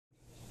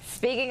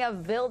Speaking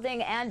of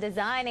building and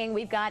designing,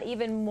 we've got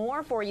even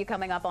more for you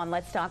coming up on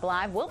Let's Talk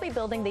Live. We'll be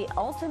building the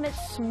ultimate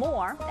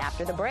s'more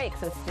after the break,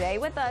 so stay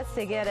with us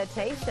to get a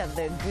taste of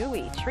the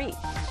gooey treat.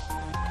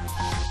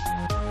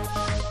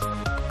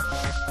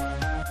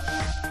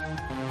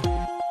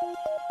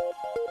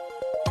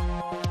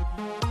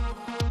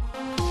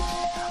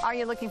 Are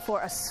you looking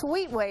for a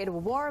sweet way to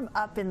warm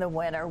up in the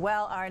winter?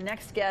 Well, our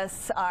next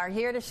guests are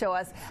here to show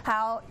us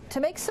how to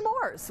make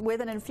s'mores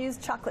with an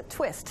infused chocolate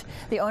twist.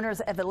 The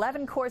owners of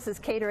 11 Courses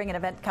Catering and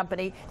Event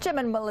Company, Jim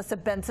and Melissa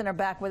Benson, are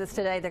back with us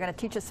today. They're going to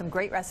teach us some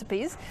great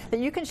recipes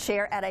that you can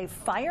share at a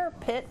fire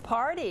pit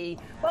party.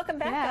 Welcome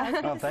back,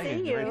 guys. Oh,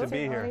 thank you. Great to be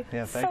here.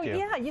 Yeah, thank you.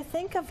 Yeah, you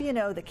think of,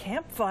 the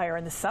campfire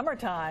in the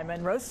summertime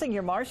and roasting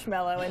your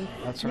marshmallow. And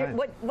that's right.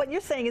 What you're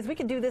saying is we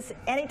can do this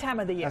any time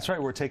of the year. That's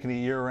right. We're taking it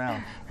year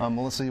round.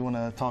 Melissa, you want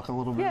to talk a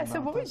little bit about this? Yeah,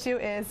 so what we do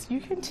is you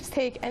can just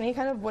take any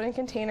kind of wooden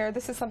container.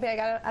 This is something I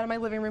got out of my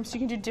living room, so you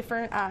can do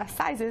different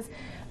sizes,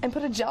 and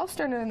put a gel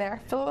sterner in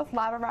there, fill it with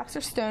lava rocks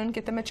or stone,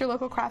 get them at your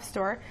local craft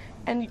store,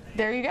 and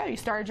there you go. You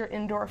started your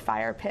indoor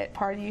fire pit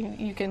party.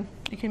 You can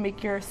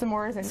make your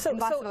s'mores and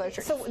lots of other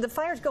treats. So the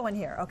fires go in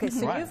here. Okay,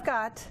 so you've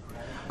got,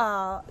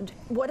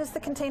 what is the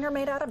container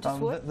made out of? Just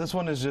wood? This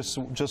one is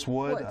just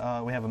wood.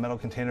 We have a metal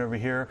container over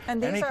here.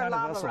 And these are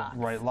lava rocks.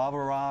 Right, lava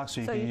rocks.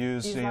 So you can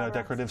use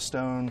decorative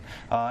stone,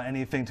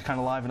 anything to kind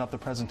of liven up the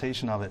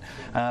presentation of it.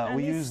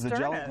 We use the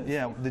gel.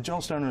 Yeah, the gel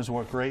stoners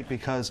work great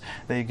because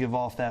they give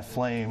off that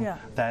flame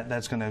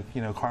that's going to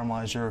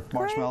caramelize your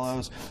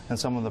marshmallows and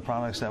some of the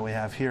products that we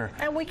have here.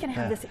 And we can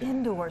have this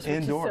indoors, which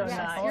is so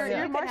nice.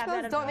 Your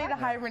marshmallows don't need to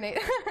hibernate.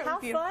 How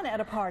fun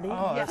at a party,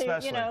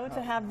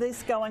 to have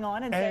this going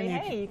on and say,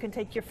 hey, you can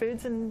take your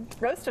foods and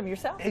roast them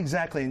yourself.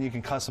 Exactly, and you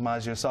can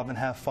customize yourself and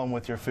have fun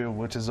with your food,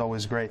 which is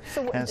always great.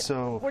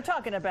 So we're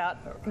talking about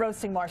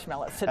roasting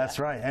marshmallows today. That's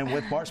right, and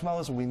with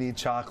marshmallows, we need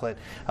chocolate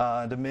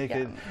to make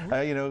it,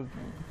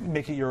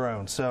 make it your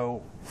own.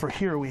 So for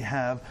here we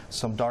have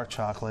some dark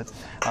chocolate.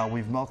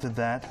 We've melted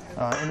that,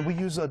 and we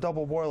use a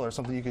double boiler,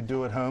 something you could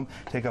do at home.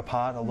 Take a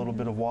pot, a little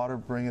bit of water,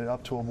 bring it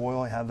up to a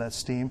boil, have that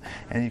steam,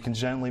 and you can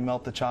gently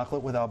melt the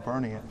chocolate without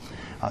burning it.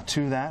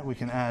 To that, we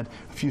can add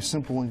a few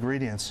simple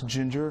ingredients.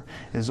 Ginger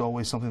is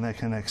always something that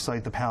can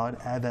excite the palate.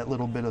 Add that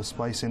little bit of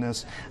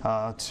spiciness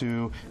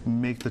to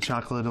make the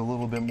chocolate a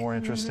little bit more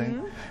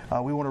interesting.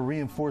 We want to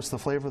reinforce the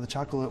flavor of the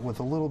chocolate with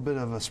a little bit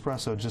of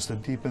espresso, just to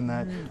deepen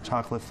that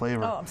chocolate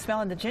flavor. Oh, I'm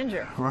smelling the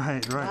ginger.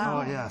 Right.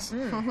 Oh, yes.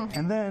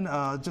 And then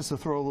just to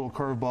throw a little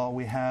curveball,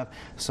 we have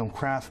some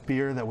craft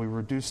beer that we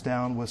reduce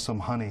down with some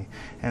honey.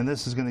 And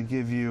this is going to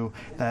give you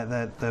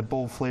that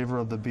bold flavor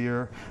of the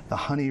beer. The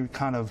honey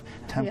kind of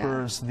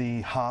tempers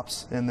the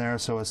hops in there,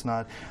 so it's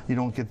not, you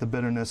don't get the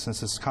bitterness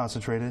since it's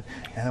concentrated.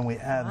 And then we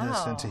add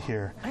this into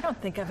here. I don't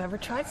think I've ever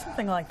tried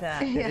something like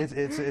that.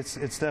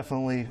 It's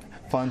definitely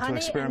fun to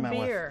experiment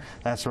with.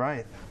 That's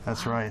right.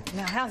 That's right.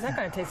 Now, how's that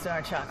going to taste in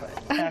our chocolate?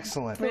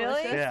 Excellent.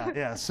 Really?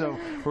 Yeah. So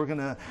we're going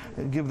to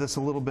give this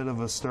a little bit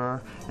of a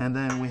stir, and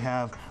then we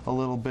have a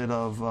little bit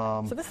of...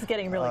 so this is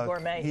getting really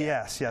gourmet.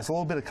 Yes. A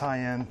little bit of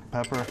cayenne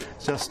pepper,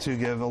 just to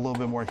give a little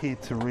bit more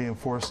heat to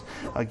reinforce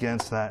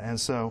against that. And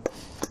so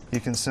you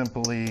can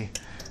simply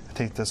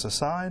take this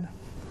aside,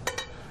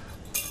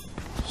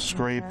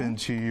 scrape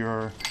into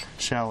your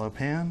shallow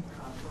pan,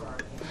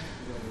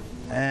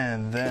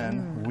 and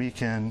then we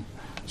can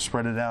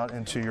spread it out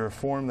into your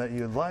form that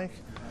you'd like,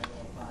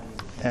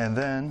 and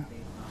then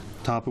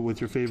top it with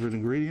your favorite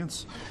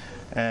ingredients.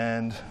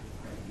 And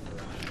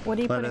what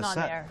are you putting on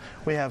there?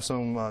 We have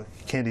some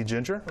candied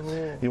ginger.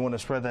 Ooh. You want to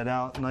spread that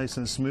out nice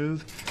and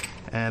smooth,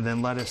 and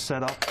then let it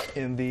set up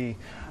in the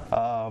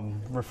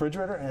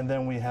refrigerator, and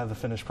then we have the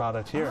finished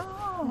product here.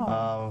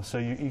 So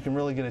you can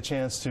really get a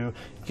chance to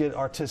get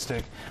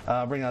artistic,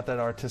 bring out that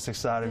artistic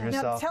side of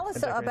yourself. Now tell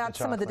us about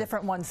some of the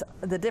different ones,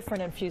 the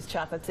different infused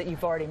chocolates that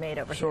you've already made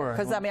over here.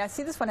 Because I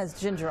see this one has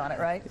ginger on it,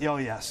 right? Oh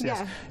yes.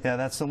 Yeah,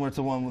 that's similar to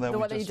the one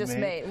that you just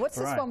made. What's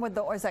this one with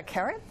or is that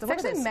carrot? It's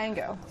actually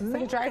mango. It's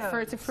like a dried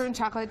fruit. It's a fruit and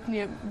chocolate.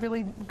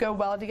 Really go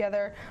well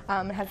together.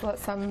 It has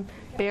some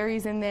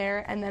berries in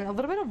there, and then a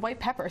little bit of white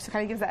pepper, so it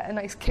kind of gives that a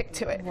nice kick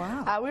to it.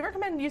 Wow. We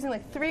recommend using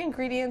like 3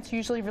 ingredients.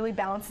 Usually really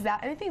balances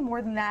out. Anything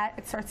more than that,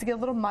 it starts to get a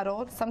little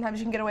muddled. Sometimes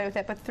you can get away with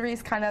it, but 3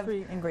 is kind of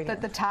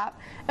the top.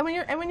 And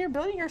when you're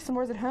building your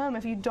s'mores at home,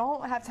 if you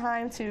don't have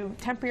time to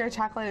temper your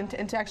chocolate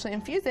and to actually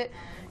infuse it,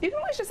 you can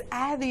always just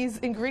add these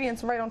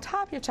ingredients right on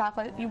top of your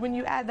chocolate. When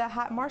you add the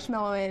hot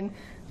marshmallow in,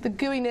 the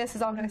gooiness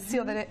is all going to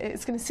seal that.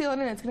 It's going to seal it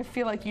in, and it's going to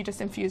feel like you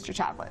just infused your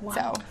chocolate.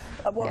 Wow.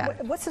 So,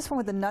 what's this one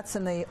with the nuts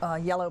and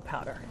the yellow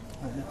powder?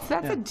 So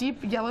that's a deep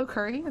yellow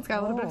curry. It's got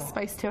a little bit of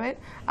spice to it.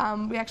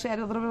 We actually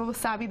added a little bit of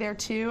wasabi there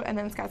too, and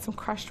then it's got some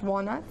crushed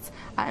walnuts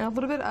and a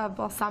little bit of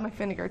balsamic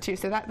vinegar too.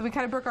 So that we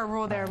kind of broke our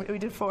rule there. We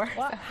did 4.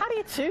 Well, how do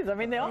you choose? I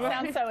mean, they all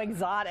sound so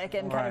exotic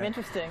and kind of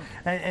interesting.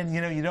 And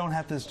you don't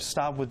have to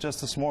stop with just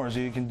the s'mores.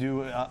 You can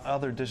do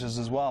other dishes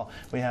as well.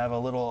 We have a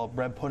little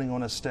bread pudding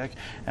on a stick,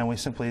 and we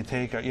simply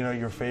take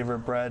your favorite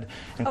bread,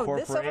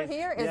 incorporate. Oh, this over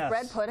here is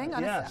bread pudding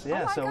on a stick?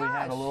 Yes. So we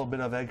have a little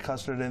bit of egg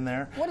custard in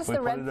there. What is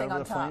the red thing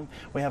on top?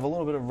 We have a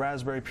little bit of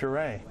raspberry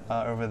puree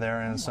over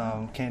there and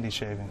some candy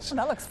shavings. Oh,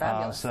 that looks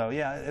fabulous. So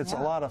yeah, it's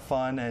a lot of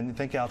fun, and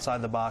think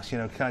outside the box. You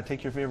know, kind of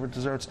take your favorite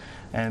desserts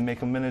and make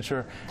them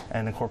miniature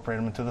and incorporate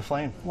them into the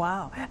flame.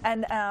 Wow.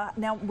 And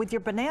now with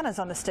your bananas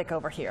on the stick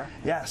over here.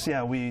 Yes,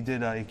 yeah, we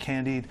did a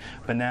candied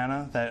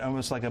banana that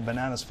almost like a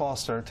bananas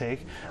Foster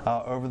take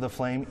over the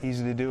flame.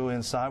 Easy to do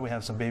inside. We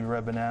have some baby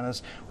red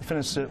bananas. We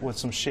finished it with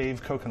some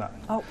shaved coconut.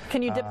 Oh,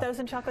 can you dip those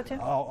in chocolate too?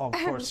 Oh, of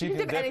course. You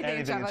can dip anything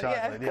in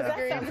chocolate. Yeah.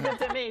 That sounds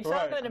good to me.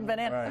 Chocolate and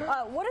banana.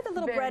 Right. What are the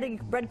little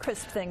bread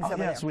crisp things over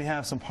there? Yes, we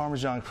have some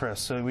Parmesan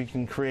crisps, so we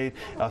can create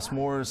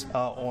s'mores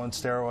on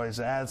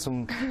steroids. Add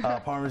some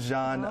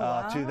Parmesan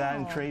to that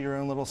and create your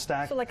own little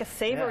stack. So like a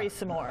savory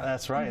s'more.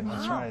 That's right.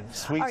 That's right.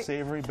 Sweet,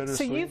 savory,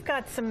 bittersweet. So you've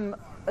got some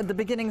the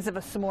beginnings of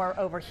a s'more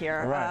over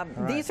here.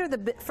 Right. These are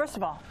first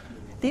of all,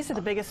 these are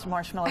the biggest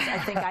marshmallows I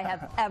think I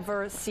have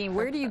ever seen.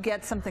 Where do you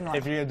get something like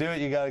If you're going to do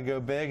it, you got to go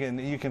big, and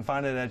you can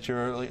find it at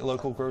your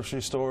local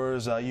grocery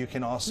stores. You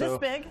can also... This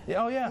big?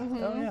 Yeah, oh, yeah.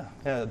 Oh, yeah.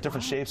 Yeah,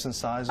 different shapes and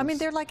sizes. I mean,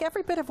 they're like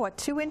every bit of, what,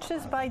 2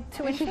 inches by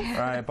 2 inches?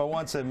 Right, but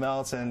once it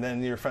melts and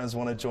then your friends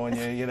want to join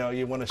you, you know,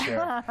 you want to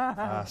share.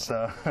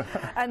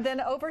 And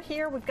then over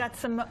here, we've got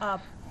some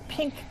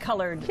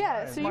pink-colored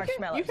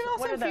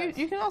marshmallows.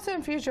 You can also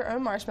infuse your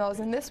own marshmallows.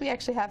 In this, we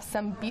actually have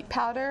some beet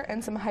powder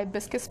and some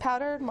hibiscus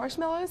powdered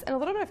marshmallows and a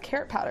little bit of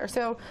carrot powder.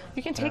 So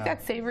you can take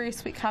that savory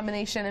sweet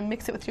combination and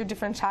mix it with your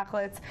different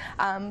chocolates.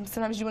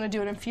 Sometimes you want to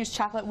do an infused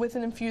chocolate with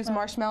an infused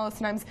marshmallow.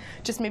 Sometimes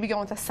just maybe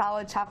going with a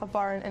solid chocolate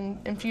bar and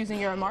infusing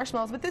your own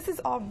marshmallows. But this is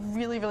all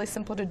really, really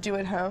simple to do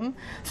at home.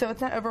 So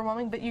it's not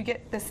overwhelming, but you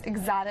get this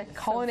exotic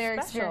culinary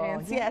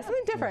experience. Yeah,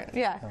 something different.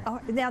 Yeah.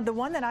 Oh, now the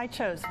one that I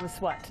chose was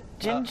what?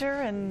 Ginger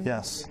and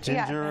yes,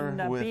 ginger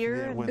and with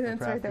beer. With the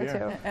craft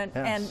beer.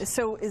 And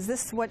so is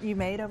this what you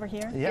made over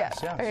here? Yes.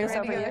 Yeah. Are you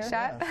ready to give it a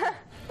shot?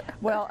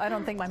 Well, I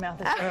don't think my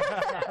mouth is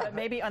but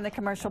maybe on the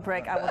commercial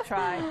break I will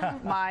try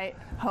my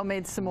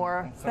homemade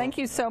s'more. Thank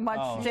you so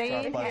much,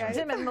 Jane,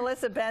 Jim, and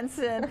Melissa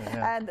Benson.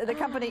 And the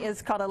company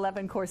is called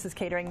 11 Courses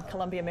Catering,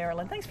 Columbia,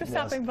 Maryland. Thanks for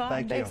stopping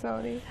by. Thanks,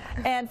 Melody.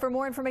 And for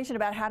more information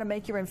about how to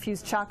make your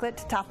infused chocolate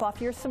to top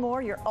off your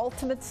s'more, your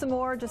ultimate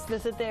s'more, just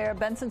visit their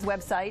Benson's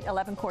website,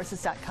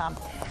 11courses.com.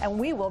 And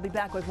we will be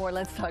back with more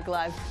Let's Talk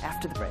Live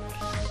after the break.